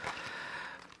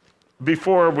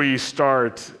Before we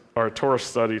start our Torah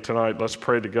study tonight, let's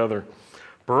pray together.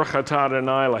 Baruch atah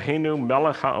Adonai Eloheinu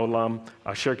melech haolam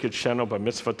asher kitshenu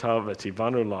b'mitzvotav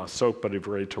v'tzivanu la'asok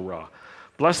b'divrei Torah.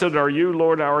 Blessed are you,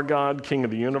 Lord our God, King of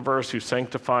the universe, who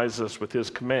sanctifies us with his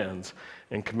commands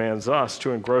and commands us to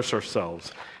engross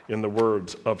ourselves in the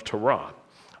words of Torah.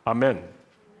 Amen.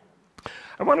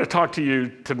 I want to talk to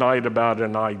you tonight about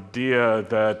an idea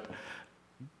that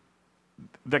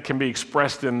can be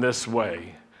expressed in this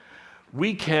way.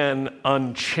 We can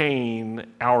unchain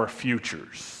our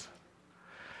futures.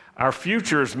 Our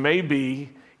futures may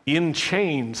be in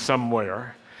chains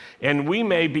somewhere, and we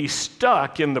may be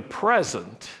stuck in the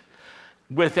present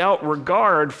without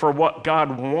regard for what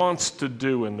God wants to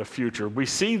do in the future. We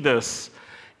see this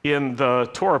in the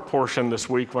Torah portion this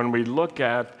week when we look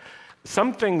at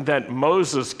something that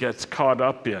Moses gets caught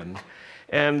up in.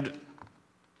 And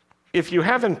if you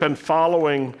haven't been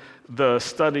following the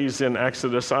studies in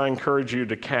Exodus, I encourage you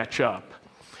to catch up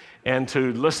and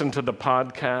to listen to the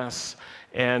podcasts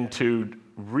and to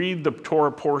read the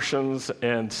Torah portions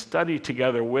and study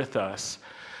together with us,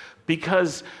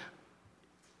 because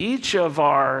each of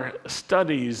our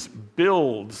studies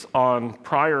builds on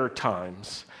prior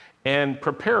times and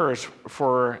prepares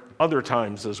for other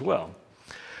times as well.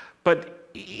 But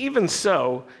even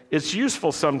so, it's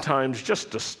useful sometimes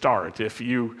just to start.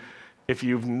 If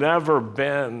you've never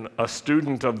been a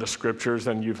student of the scriptures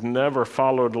and you've never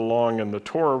followed along in the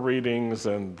Torah readings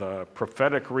and the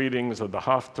prophetic readings of the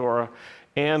Haftorah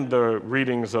and the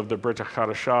readings of the Brit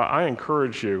Hadashah, I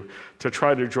encourage you to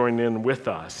try to join in with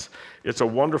us. It's a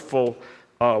wonderful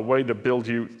way to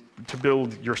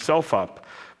build yourself up.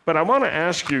 But I want to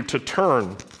ask you to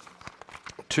turn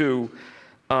to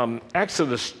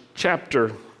Exodus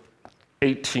chapter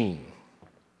 18,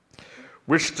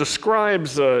 which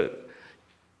describes a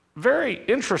very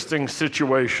interesting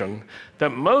situation that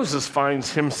Moses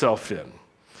finds himself in.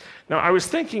 Now, I was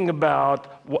thinking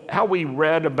about how we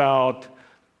read about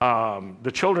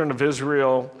the children of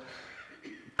Israel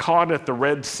caught at the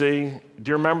Red Sea.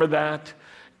 Do you remember that?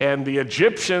 And the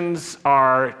Egyptians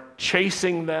are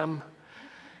chasing them.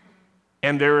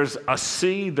 And there is a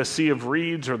sea, the Sea of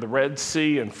Reeds or the Red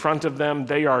Sea in front of them.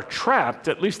 They are trapped,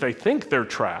 at least they think they're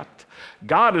trapped.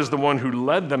 God is the one who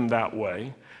led them that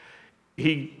way.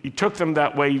 He took them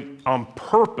that way on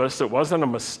purpose. It wasn't a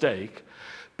mistake,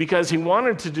 because he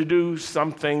wanted to do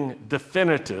something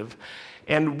definitive.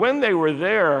 And when they were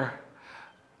there,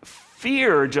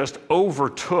 fear just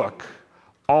overtook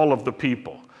all of the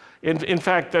people. In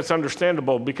fact, that's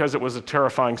understandable, because it was a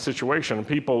terrifying situation.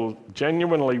 People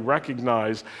genuinely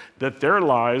recognized that their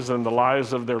lives and the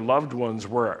lives of their loved ones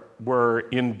were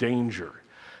in danger,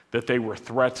 that they were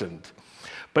threatened.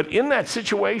 But in that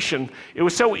situation, it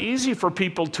was so easy for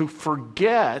people to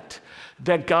forget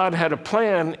that God had a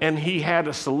plan and he had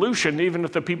a solution, even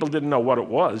if the people didn't know what it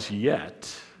was yet.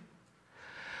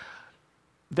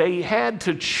 They had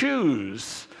to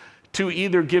choose to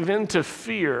either give in to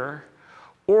fear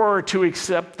or to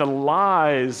accept the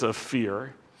lies of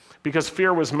fear, because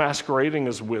fear was masquerading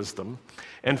as wisdom,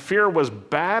 and fear was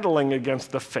battling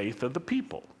against the faith of the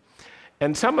people.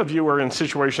 And some of you are in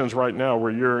situations right now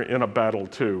where you're in a battle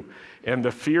too, and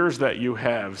the fears that you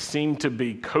have seem to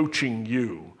be coaching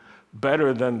you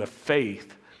better than the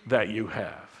faith that you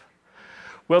have.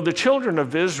 Well, the children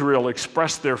of Israel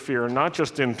expressed their fear not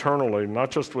just internally,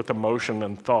 not just with emotion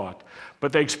and thought,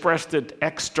 but they expressed it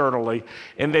externally,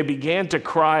 and they began to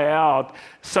cry out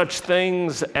such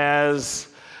things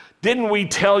as, "Didn't we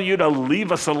tell you to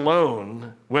leave us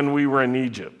alone when we were in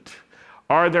Egypt?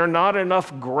 Are there not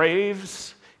enough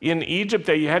graves in Egypt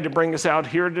that you had to bring us out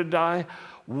here to die?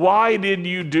 Why did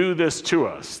you do this to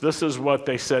us?" This is what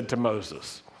they said to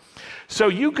Moses. So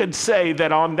you could say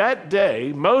that on that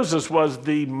day, Moses was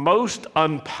the most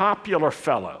unpopular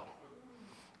fellow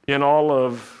in all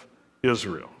of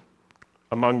Israel,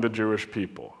 among the Jewish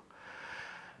people.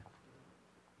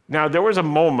 Now, there was a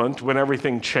moment when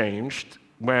everything changed,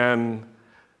 when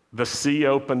the sea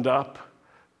opened up.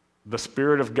 The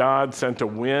Spirit of God sent a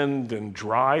wind and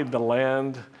dried the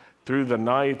land through the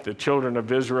night. The children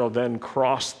of Israel then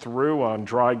crossed through on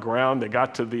dry ground. They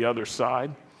got to the other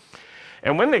side.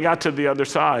 And when they got to the other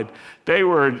side, they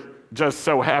were just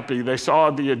so happy. They saw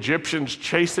the Egyptians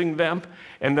chasing them,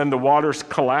 and then the waters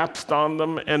collapsed on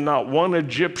them, and not one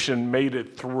Egyptian made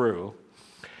it through.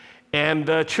 And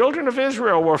the children of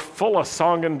Israel were full of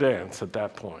song and dance at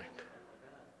that point.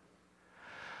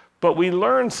 But we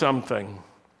learned something,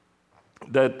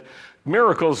 that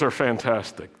miracles are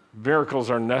fantastic.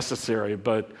 Miracles are necessary,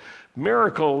 but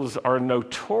miracles are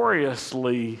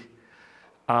notoriously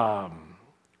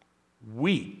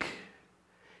weak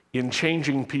in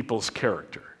changing people's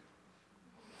character.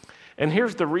 And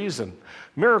here's the reason.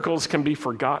 Miracles can be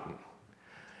forgotten.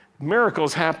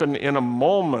 Miracles happen in a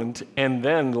moment and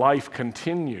then life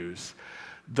continues.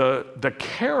 The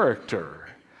character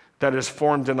that is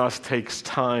formed in us takes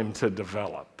time to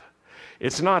develop.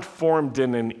 It's not formed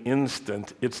in an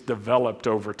instant, it's developed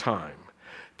over time.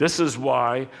 This is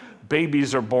why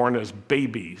babies are born as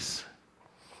babies,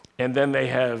 and then they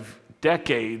have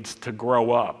decades to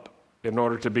grow up in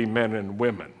order to be men and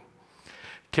women.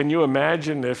 Can you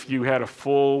imagine if you had a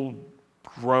full-grown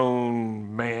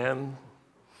man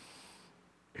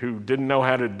who didn't know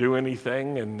how to do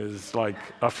anything and is like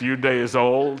a few days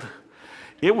old?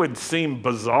 It would seem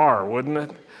bizarre, wouldn't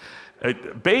it?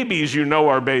 Babies,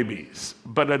 are babies,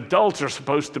 but adults are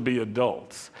supposed to be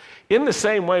adults. In the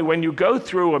same way, when you go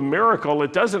through a miracle,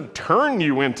 it doesn't turn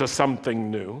you into something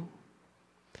new.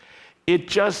 It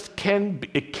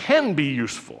can be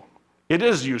useful. It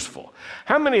is useful.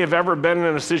 How many have ever been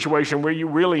in a situation where you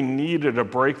really needed a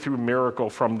breakthrough miracle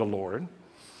from the Lord,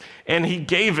 and He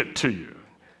gave it to you?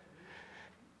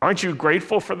 Aren't you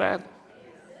grateful for that?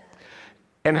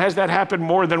 And has that happened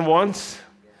more than once?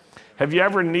 Have you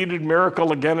ever needed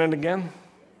miracle again and again?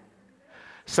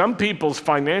 Some people's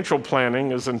financial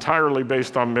planning is entirely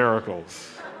based on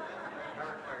miracles.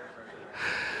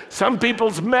 Some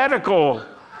people's medical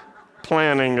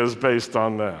planning is based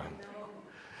on that.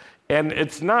 And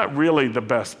it's not really the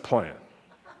best plan.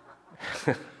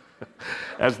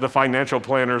 As the financial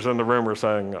planners in the room are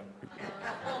saying.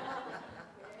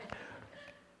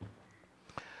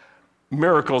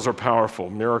 Miracles are powerful.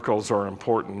 Miracles are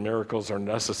important. Miracles are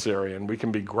necessary, and we can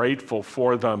be grateful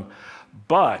for them.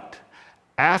 But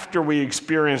after we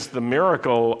experience the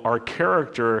miracle, our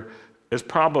character is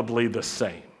probably the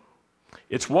same.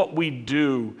 It's what we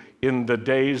do in the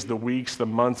days, the weeks, the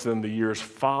months, and the years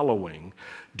following.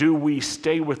 Do we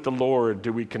stay with the Lord?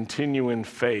 Do we continue in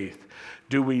faith?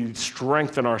 Do we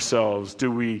strengthen ourselves?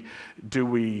 Do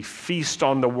we feast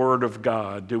on the Word of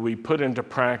God? Do we put into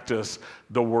practice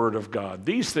the Word of God?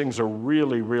 These things are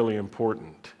really, really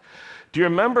important. Do you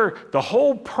remember the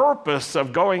whole purpose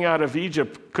of going out of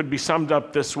Egypt could be summed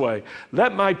up this way?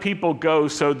 Let my people go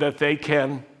so that they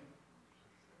can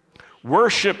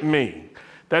worship me.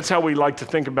 That's how we like to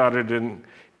think about it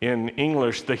in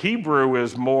English. The Hebrew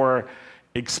is more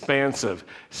expansive.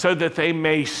 So that they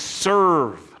may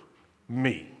serve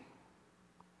me.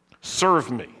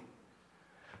 Serve me.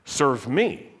 Serve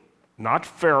me. Not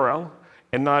Pharaoh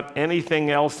and not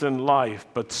anything else in life,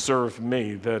 but serve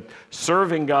me. That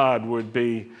serving God would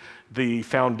be the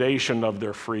foundation of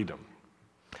their freedom.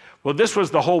 Well, this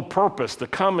was the whole purpose, to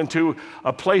come into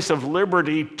a place of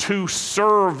liberty to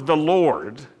serve the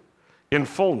Lord in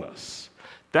fullness.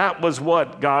 That was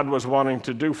what God was wanting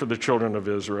to do for the children of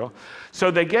Israel.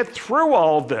 So they get through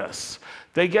all this.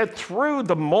 They get through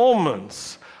the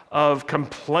moments of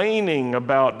complaining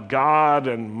about God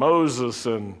and Moses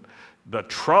and the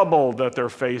trouble that they're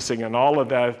facing and all of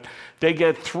that. They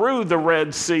get through the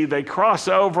Red Sea. They cross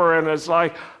over, and it's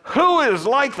like, who is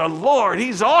like the Lord?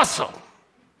 He's awesome.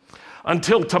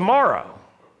 Until tomorrow,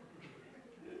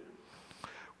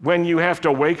 when you have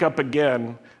to wake up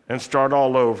again and start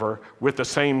all over with the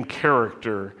same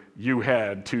character you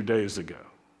had 2 days ago.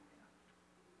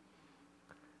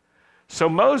 So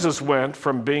Moses went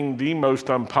from being the most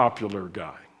unpopular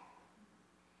guy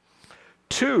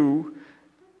to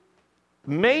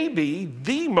maybe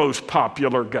the most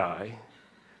popular guy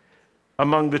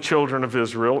among the children of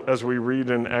Israel, as we read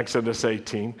in Exodus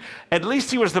 18. At least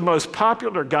he was the most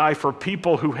popular guy for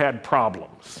people who had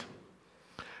problems,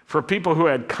 for people who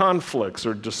had conflicts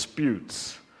or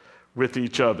disputes with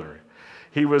each other.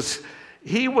 He was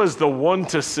the one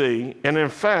to see, and in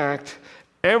fact,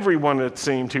 everyone, it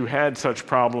seemed, who had such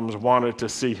problems wanted to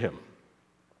see him.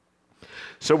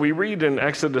 So we read in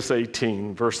Exodus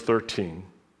 18, verse 13,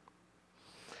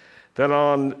 that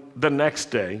on the next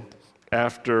day,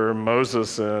 after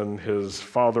Moses and his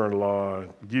father-in-law,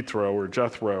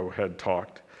 Jethro, had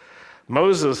talked,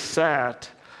 Moses sat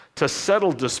to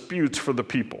settle disputes for the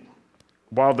people,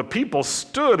 while the people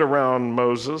stood around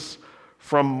Moses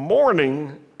from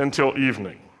morning until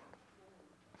evening.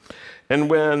 And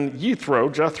when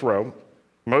Jethro,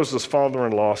 Moses'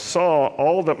 father-in-law, saw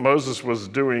all that Moses was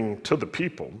doing to the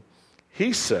people,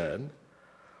 he said,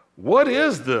 "What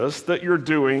is this that you're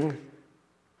doing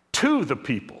to the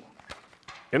people?"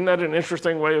 Isn't that an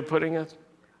interesting way of putting it?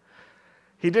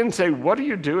 He didn't say, "What are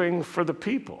you doing for the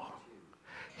people?"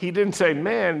 He didn't say,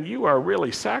 "Man, you are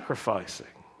really sacrificing."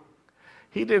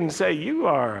 He didn't say, you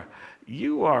are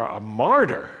a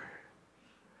martyr.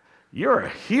 You're a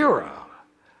hero.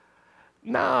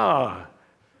 No,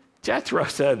 Jethro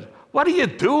said, "What are you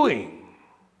doing?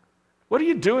 What are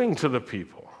you doing to the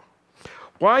people?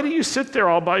 Why do you sit there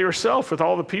all by yourself with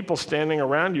all the people standing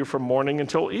around you from morning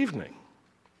until evening?"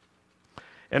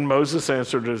 And Moses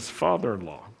answered his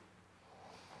father-in-law.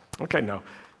 Okay, now,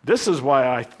 this is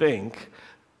why I think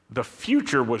the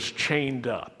future was chained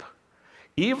up.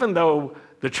 Even though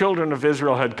the children of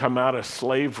Israel had come out of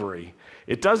slavery,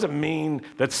 it doesn't mean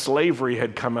that slavery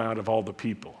had come out of all the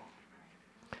people.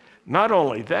 Not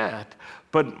only that,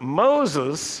 but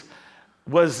Moses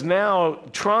was now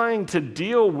trying to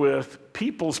deal with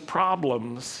people's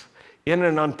problems in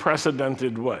an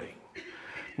unprecedented way.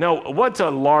 Now, what's a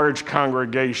large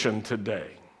congregation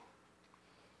today?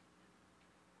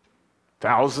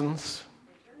 Thousands?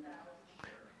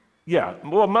 Yeah,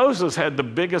 well, Moses had the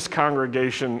biggest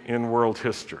congregation in world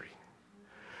history,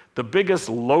 the biggest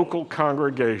local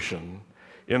congregation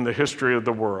in the history of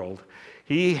the world.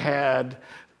 He had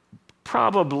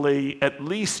probably at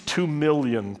least 2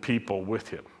 million people with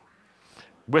him,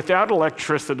 without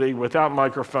electricity, without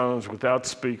microphones, without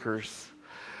speakers,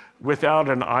 without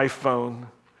an iPhone,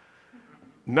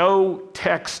 no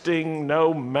texting,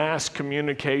 no mass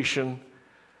communication.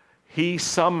 He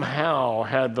somehow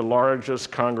had the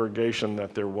largest congregation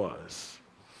that there was.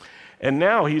 And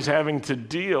now he's having to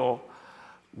deal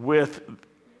with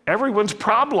everyone's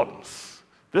problems.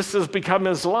 This has become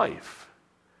his life.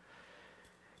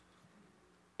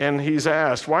 And he's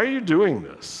asked, "Why are you doing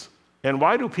this? And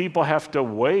why do people have to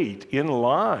wait in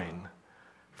line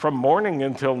from morning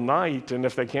until night? And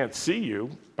if they can't see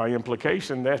you, by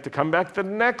implication, they have to come back the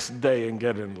next day and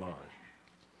get in line?"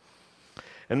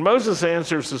 And Moses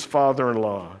answers his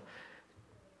father-in-law,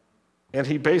 and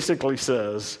he basically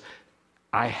says,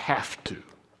 "I have to.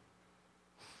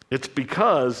 It's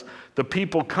because the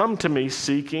people come to me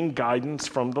seeking guidance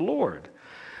from the Lord.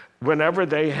 Whenever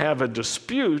they have a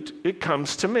dispute, it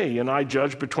comes to me, and I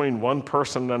judge between one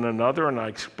person and another, and I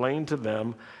explain to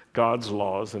them God's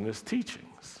laws and his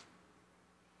teachings."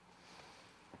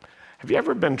 Have you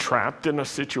ever been trapped in a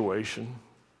situation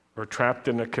or trapped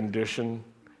in a condition?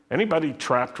 Anybody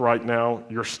trapped right now?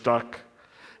 You're stuck.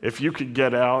 If you could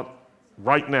get out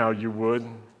right now, you would.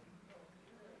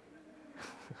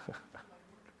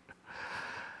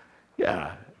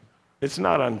 Yeah, it's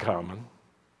not uncommon.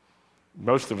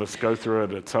 Most of us go through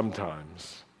it at some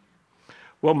times.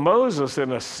 Well, Moses,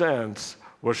 in a sense,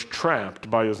 was trapped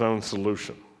by his own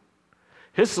solution.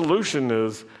 His solution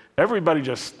is, everybody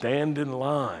just stand in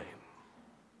line,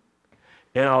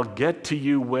 and I'll get to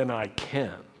you when I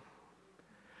can.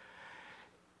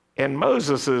 And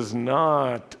Moses is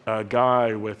not a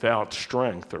guy without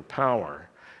strength or power.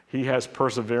 He has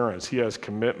perseverance. He has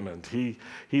commitment.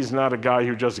 He's not a guy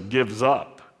who just gives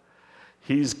up.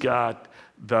 He's got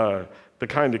the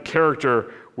kind of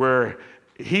character where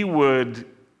he would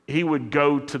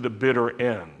go to the bitter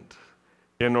end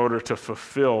in order to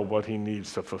fulfill what he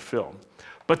needs to fulfill.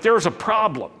 But there's a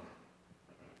problem,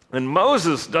 and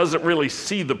Moses doesn't really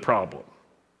see the problem.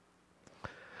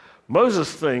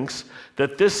 Moses thinks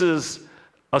that this is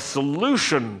a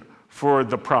solution for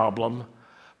the problem,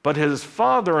 but his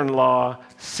father-in-law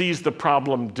sees the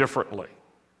problem differently.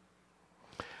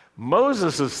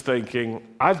 Moses is thinking,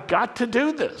 "I've got to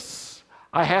do this.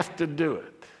 I have to do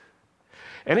it."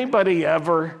 Anybody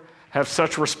ever have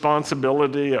such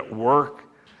responsibility at work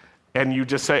and you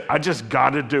just say, "I just got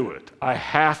to do it. I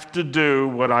have to do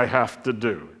what I have to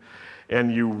do."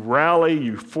 And you rally,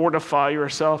 you fortify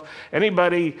yourself.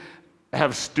 Anybody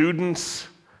have students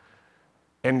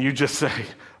and you just say,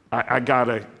 I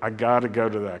gotta go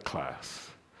to that class.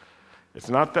 It's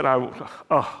not that I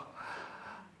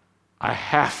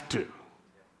have to.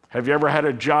 Have you ever had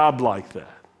a job like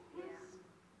that?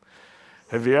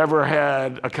 Have you ever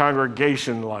had a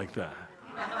congregation like that?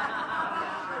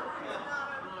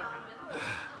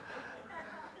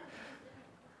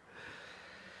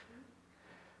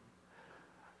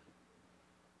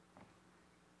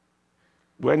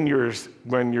 When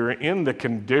you're in the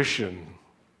condition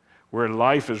where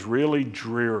life is really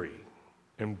dreary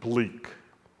and bleak,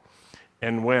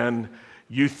 and when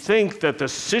you think that the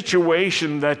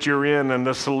situation that you're in and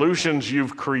the solutions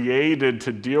you've created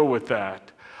to deal with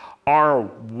that are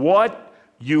what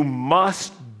you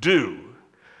must do,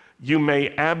 you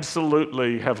may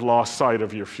absolutely have lost sight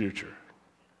of your future.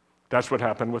 That's what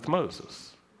happened with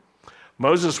Moses.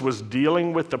 Moses was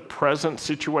dealing with the present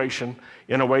situation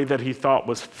in a way that he thought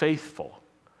was faithful,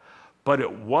 but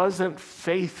it wasn't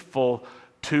faithful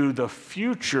to the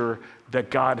future that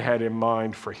God had in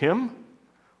mind for him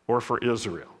or for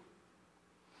Israel.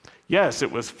 Yes,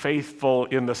 it was faithful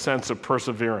in the sense of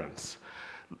perseverance.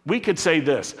 We could say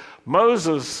this: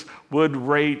 Moses would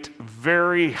rate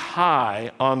very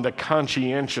high on the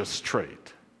conscientious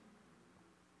trait.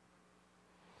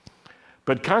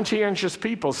 But conscientious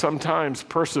people sometimes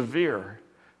persevere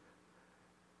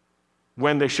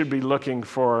when they should be looking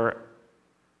for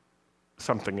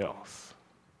something else.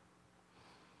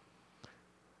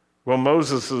 Well,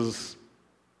 Moses'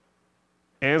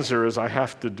 answer is, I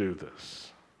have to do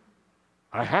this.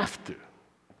 I have to.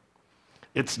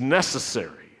 It's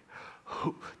necessary.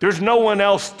 There's no one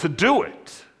else to do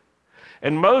it.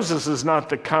 And Moses is not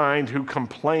the kind who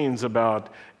complains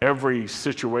about every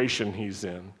situation he's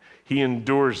in. He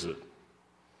endures it.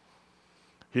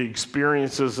 He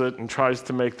experiences it and tries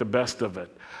to make the best of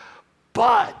it.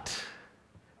 But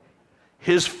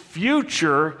his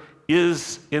future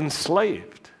is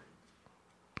enslaved.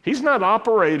 He's not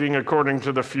operating according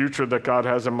to the future that God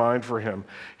has in mind for him.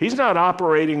 He's not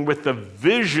operating with the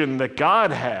vision that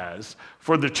God has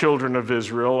for the children of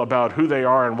Israel about who they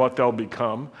are and what they'll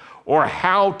become, or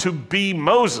how to be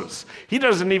Moses. He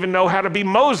doesn't even know how to be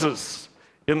Moses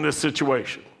in this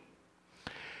situation.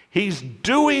 He's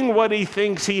doing what he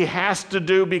thinks he has to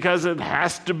do because it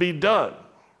has to be done.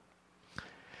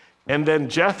 And then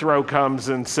Jethro comes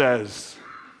and says,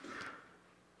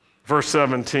 verse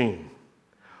 17,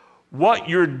 what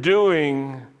you're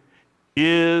doing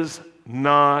is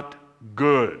not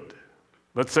good.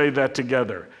 Let's say that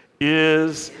together.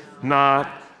 Is not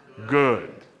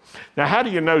good. Now, how do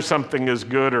you know something is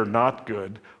good or not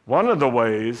good? One of the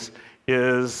ways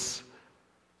is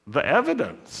the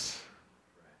evidence.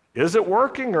 Is it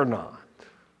working or not?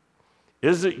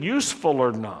 Is it useful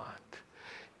or not?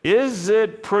 Is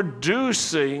it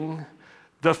producing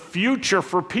the future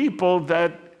for people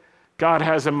that God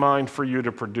has in mind for you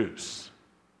to produce?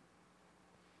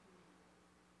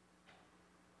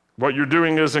 What you're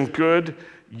doing isn't good.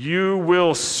 You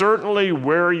will certainly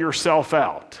wear yourself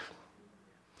out.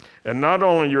 And not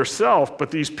only yourself,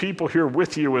 but these people here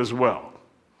with you as well.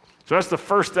 So that's the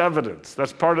first evidence.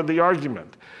 That's part of the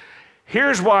argument.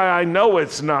 Here's why I know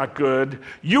it's not good.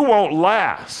 You won't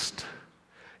last,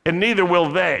 and neither will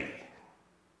they.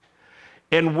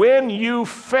 And when you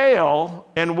fail,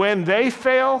 and when they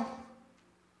fail,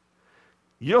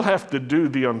 you'll have to do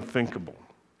the unthinkable,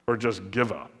 or just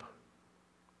give up.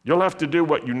 You'll have to do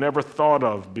what you never thought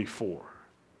of before,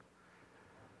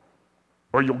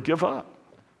 or you'll give up.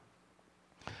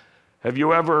 Have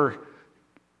you ever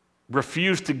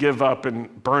refused to give up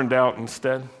and burned out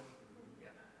instead?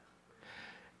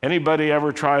 Anybody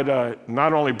ever try to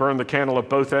not only burn the candle at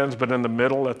both ends, but in the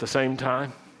middle at the same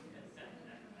time?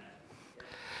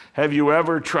 Have you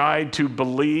ever tried to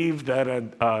believe that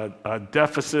a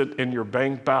deficit in your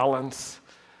bank balance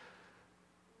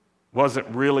wasn't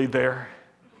really there?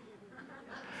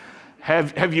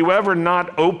 Have you ever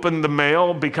not opened the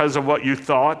mail because of what you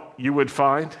thought you would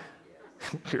find?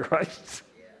 You're right.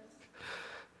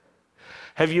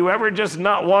 Have you ever just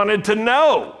not wanted to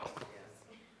know?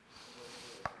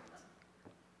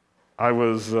 I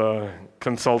was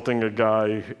consulting a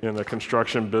guy in a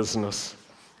construction business.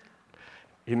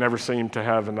 He never seemed to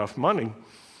have enough money.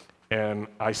 And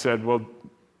I said, well,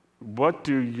 what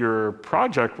do your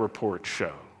project reports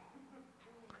show?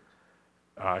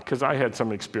 Because I had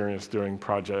some experience doing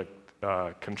project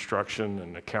construction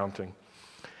and accounting.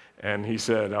 And he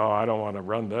said, oh, I don't want to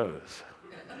run those.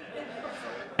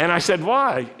 And I said,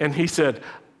 why? And he said,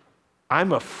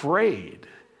 I'm afraid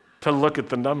to look at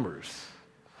the numbers.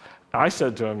 I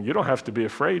said to him, you don't have to be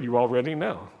afraid. You already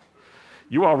know.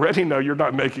 You already know you're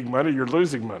not making money, you're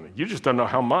losing money. You just don't know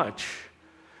how much.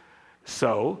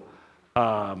 So,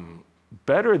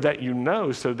 better that you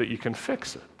know so that you can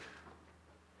fix it.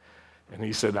 And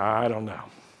he said, I don't know.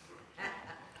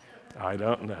 I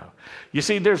don't know. You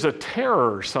see, there's a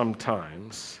terror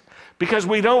sometimes because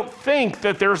we don't think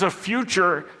that there's a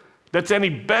future that's any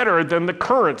better than the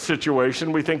current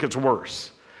situation. We think it's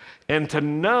worse. And to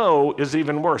know is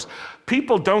even worse.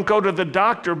 People don't go to the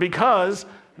doctor because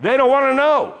they don't want to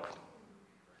know.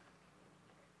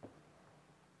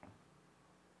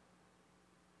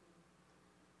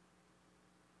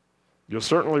 You'll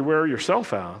certainly wear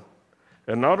yourself out.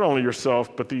 And not only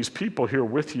yourself, but these people here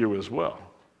with you as well.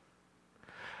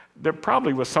 There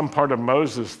probably was some part of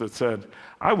Moses that said,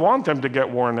 I want them to get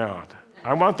worn out.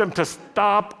 I want them to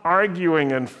stop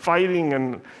arguing and fighting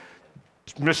and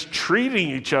mistreating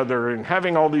each other and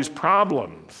having all these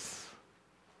problems.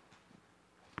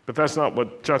 But that's not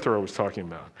what Jethro was talking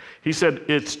about. He said,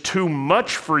 it's too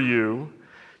much for you.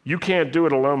 You can't do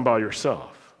it alone by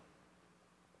yourself.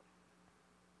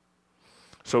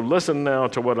 So listen now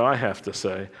to what I have to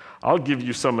say. I'll give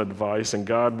you some advice, and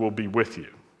God will be with you.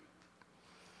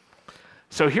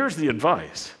 So here's the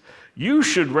advice. You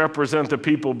should represent the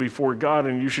people before God,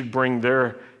 and you should bring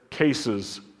their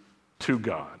cases to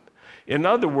God. In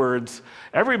other words,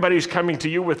 everybody's coming to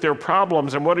you with their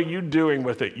problems, and what are you doing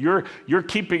with it? You're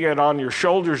keeping it on your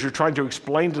shoulders. You're trying to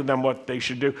explain to them what they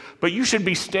should do, but you should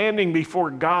be standing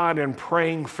before God and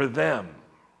praying for them.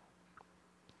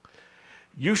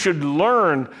 You should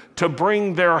learn to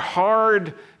bring their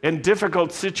hard and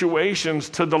difficult situations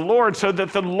to the Lord so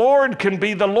that the Lord can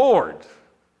be the Lord.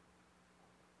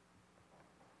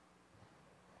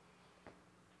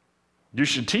 You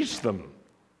should teach them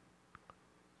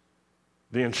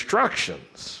the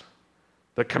instructions,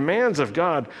 the commands of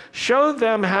God. Show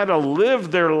them how to live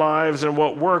their lives and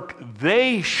what work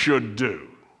they should do.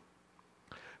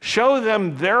 Show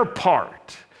them their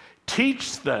part.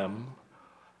 Teach them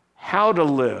how to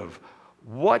live,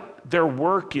 what their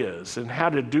work is, and how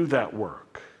to do that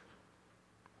work.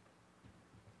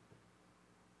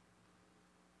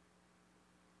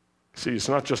 See, it's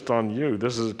not just on you.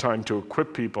 This is a time to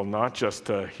equip people, not just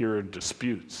to hear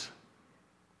disputes.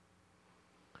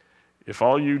 If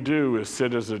all you do is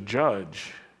sit as a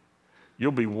judge,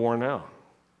 you'll be worn out.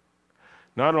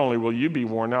 Not only will you be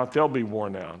worn out, they'll be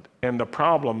worn out, and the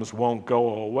problems won't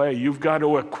go away. You've got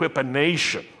to equip a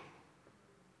nation.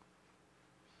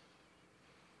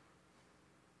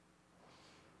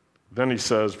 Then he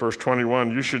says, verse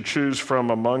 21, you should choose from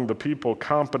among the people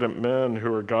competent men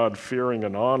who are God-fearing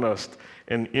and honest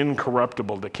and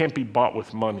incorruptible. They can't be bought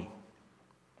with money.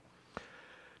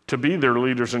 To be their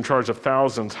leaders in charge of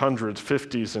thousands, hundreds,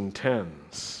 fifties, and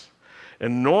tens.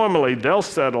 And normally they'll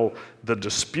settle the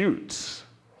disputes.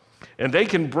 And they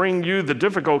can bring you the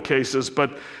difficult cases,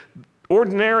 but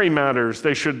ordinary matters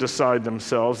they should decide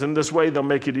themselves. In this way, they'll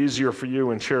make it easier for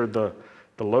you and share the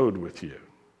load with you.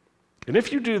 And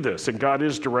if you do this, and God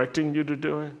is directing you to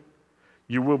do it,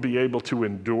 you will be able to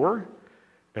endure,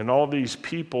 and all these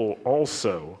people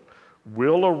also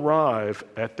will arrive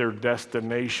at their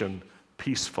destination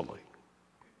peacefully.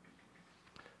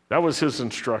 That was his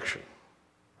instruction.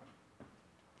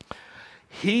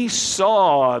 He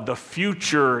saw the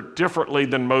future differently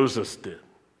than Moses did.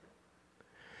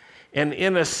 And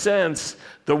in a sense,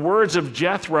 the words of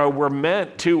Jethro were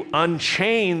meant to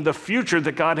unchain the future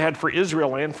that God had for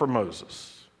Israel and for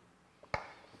Moses.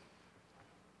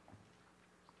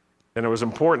 And it was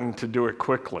important to do it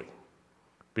quickly,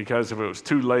 because if it was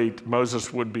too late,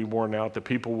 Moses would be worn out, the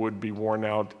people would be worn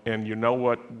out, and you know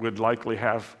what would likely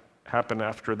happen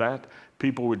after that?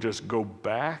 People would just go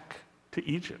back to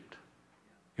Egypt,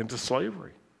 into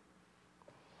slavery.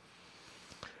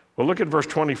 Well, look at verse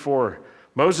 24.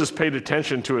 Moses paid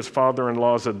attention to his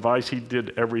father-in-law's advice. He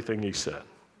did everything he said.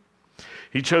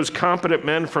 He chose competent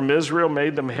men from Israel,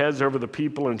 made them heads over the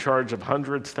people in charge of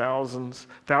hundreds, thousands,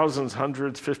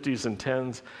 hundreds, fifties, and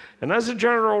tens. And as a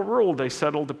general rule, they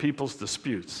settled the people's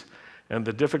disputes and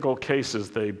the difficult cases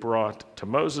they brought to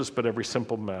Moses, but every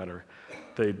simple matter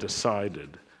they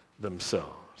decided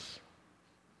themselves.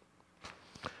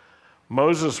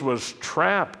 Moses was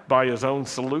trapped by his own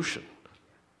solution.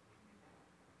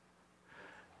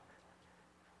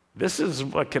 This is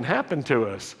what can happen to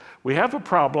us. We have a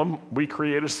problem, we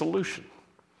create a solution,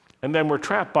 and then we're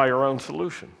trapped by our own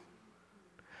solution.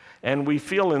 And we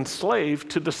feel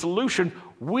enslaved to the solution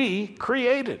we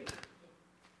created.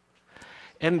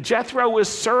 And Jethro was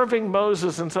serving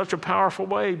Moses in such a powerful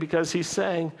way because he's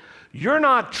saying, you're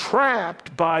not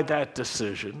trapped by that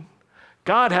decision.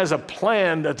 God has a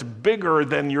plan that's bigger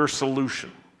than your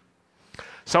solution.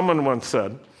 Someone once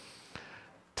said,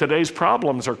 today's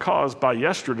problems are caused by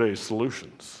yesterday's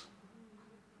solutions.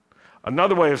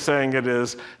 Another way of saying it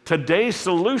is, today's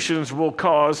solutions will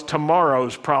cause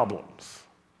tomorrow's problems.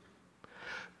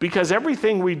 Because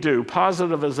everything we do,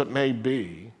 positive as it may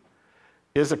be,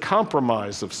 is a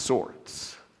compromise of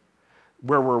sorts,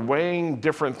 where we're weighing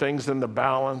different things in the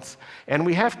balance, and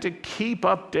we have to keep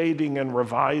updating and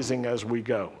revising as we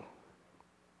go.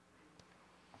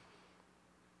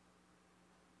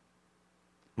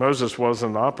 Moses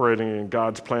wasn't operating in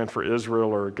God's plan for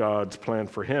Israel or God's plan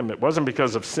for him. It wasn't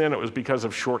because of sin, it was because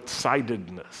of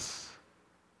short-sightedness.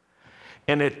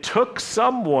 And it took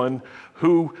someone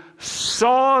who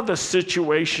saw the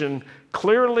situation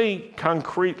clearly,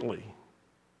 concretely,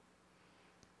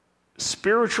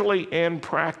 spiritually and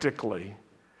practically,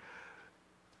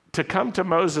 to come to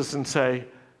Moses and say,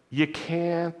 you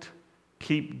can't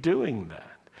keep doing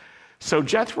that. So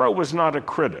Jethro was not a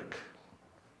critic.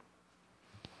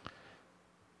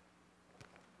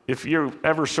 If you've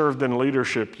ever served in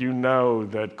leadership, you know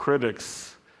that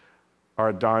critics are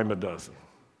a dime a dozen.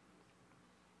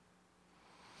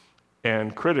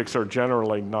 And critics are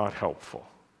generally not helpful.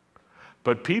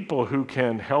 But people who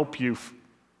can help you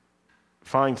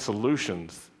find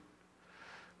solutions,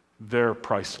 they're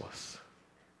priceless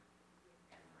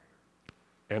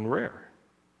and rare.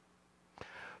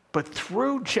 But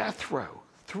through Jethro,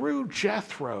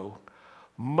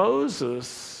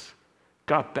 Moses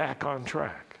got back on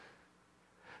track.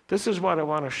 This is what I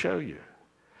want to show you,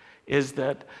 is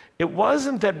that it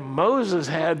wasn't that Moses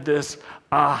had this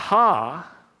aha,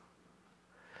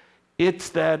 it's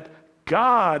that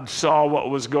God saw what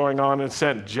was going on and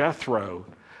sent Jethro.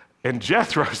 And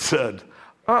Jethro said,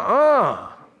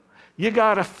 you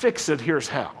got to fix it. Here's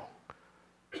how.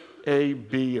 A,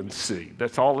 B, and C.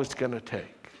 That's all it's going to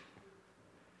take.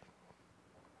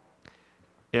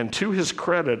 And to his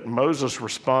credit, Moses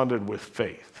responded with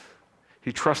faith.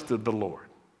 He trusted the Lord.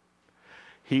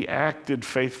 He acted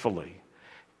faithfully,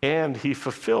 and he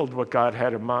fulfilled what God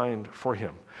had in mind for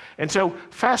him. And so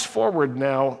fast forward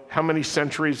now, how many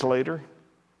centuries later?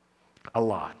 A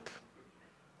lot.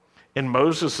 And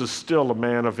Moses is still a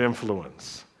man of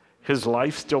influence. His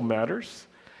life still matters.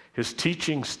 His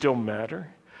teachings still matter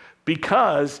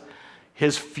because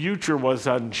his future was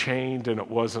unchained and it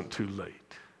wasn't too late.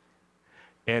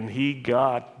 And he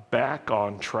got back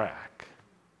on track.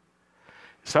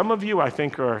 Some of you, I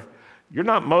think, you're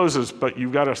not Moses, but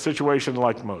you've got a situation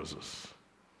like Moses,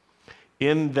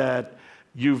 in that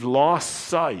you've lost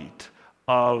sight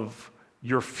of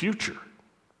your future.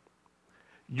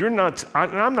 I'm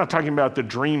not talking about the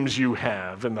dreams you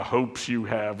have and the hopes you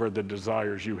have or the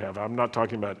desires you have. I'm not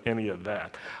talking about any of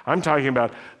that. I'm talking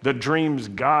about the dreams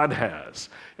God has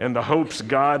and the hopes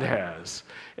God has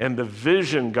and the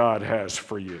vision God has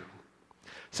for you.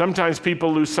 Sometimes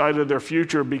people lose sight of their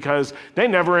future because they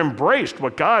never embraced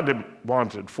what God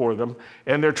wanted for them,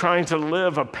 and they're trying to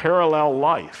live a parallel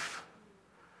life.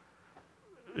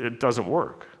 It doesn't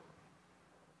work.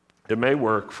 It may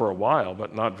work for a while,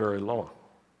 but not very long.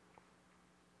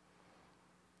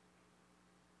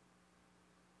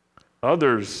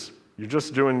 Others, you're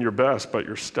just doing your best, but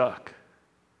you're stuck.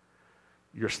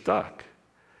 You're stuck.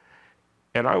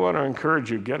 And I want to encourage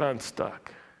you, get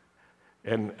unstuck.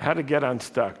 And how to get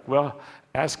unstuck? Well,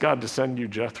 ask God to send you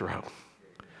Jethro.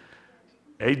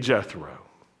 A Jethro.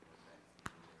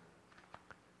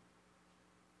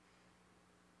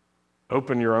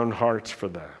 Open your own hearts for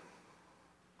that.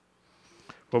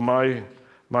 Well,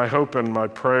 my hope and my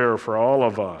prayer for all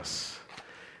of us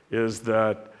is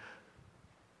that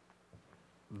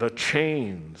the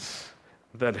chains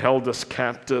that held us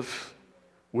captive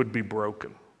would be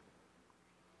broken,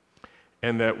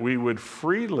 and that we would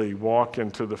freely walk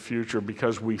into the future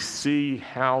because we see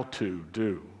how to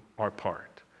do our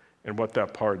part and what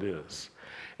that part is,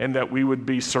 and that we would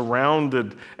be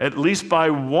surrounded at least by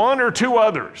one or two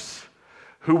others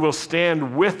who will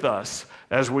stand with us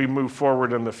as we move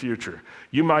forward in the future.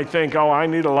 You might think, I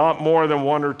need a lot more than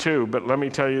one or two, but let me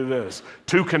tell you this,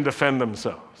 two can defend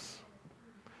themselves.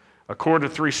 A cord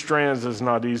of 3 strands is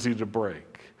not easy to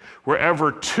break. Wherever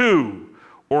 2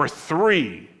 or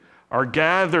 3 are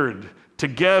gathered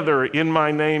together in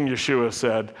my name, Yeshua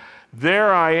said,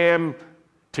 there I am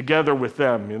together with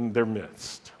them in their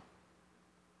midst.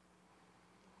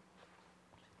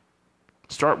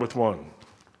 Start with 1.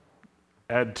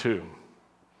 Add 2.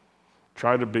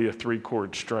 Try to be a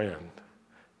 3-cord strand.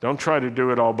 Don't try to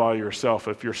do it all by yourself.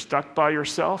 If you're stuck by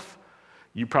yourself,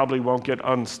 you probably won't get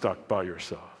unstuck by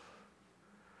yourself.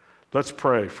 Let's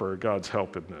pray for God's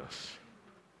help in this.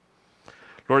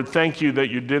 Lord, thank you that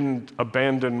you didn't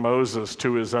abandon Moses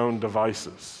to his own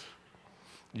devices.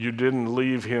 You didn't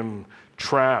leave him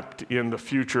trapped in the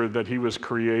future that he was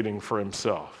creating for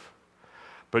himself.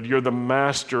 But you're the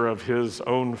master of his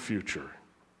own future.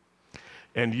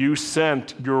 And you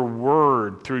sent your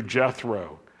word through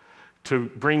Jethro to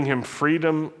bring him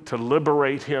freedom, to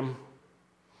liberate him,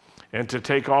 and to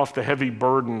take off the heavy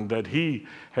burden that he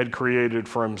had created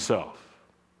for himself.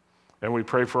 And we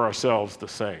pray for ourselves the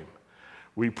same.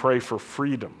 We pray for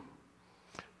freedom,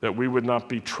 that we would not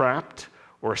be trapped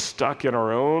or stuck in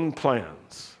our own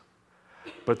plans,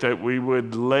 but that we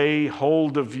would lay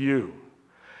hold of you,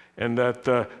 and that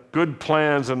the good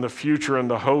plans and the future and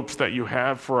the hopes that you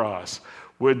have for us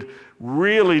would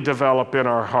really develop in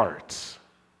our hearts,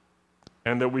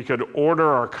 and that we could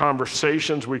order our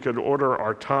conversations, we could order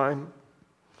our time,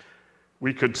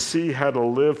 we could see how to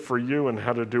live for you and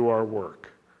how to do our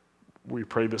work. We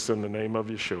pray this in the name of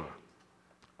Yeshua.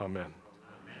 Amen.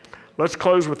 Let's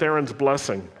close with Aaron's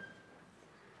blessing.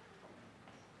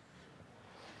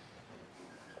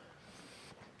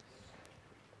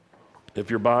 If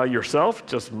you're by yourself,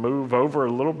 just move over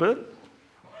a little bit.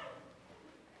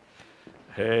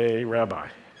 Hey, Rabbi.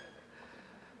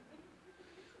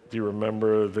 Do you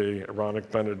remember the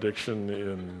Aaronic benediction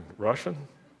in Russian?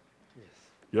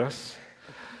 Yes?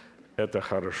 Это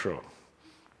хорошо.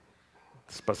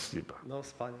 Спасибо. No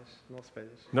Spanish, no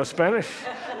Spanish. No Spanish?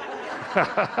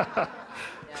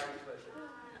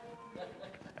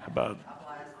 About,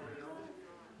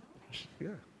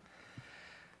 yeah.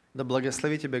 Да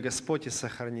благослови тебя Господь и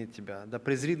сохранит тебя. Да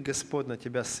презрит Господь на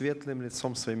тебя светлым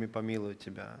лицом своим и помилует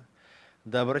тебя.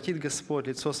 Да обратит Господь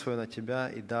лицо свое на тебя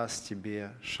и даст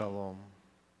тебе шалом.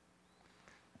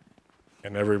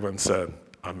 And everyone said,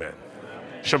 Amen.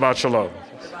 Shabbat Shalom.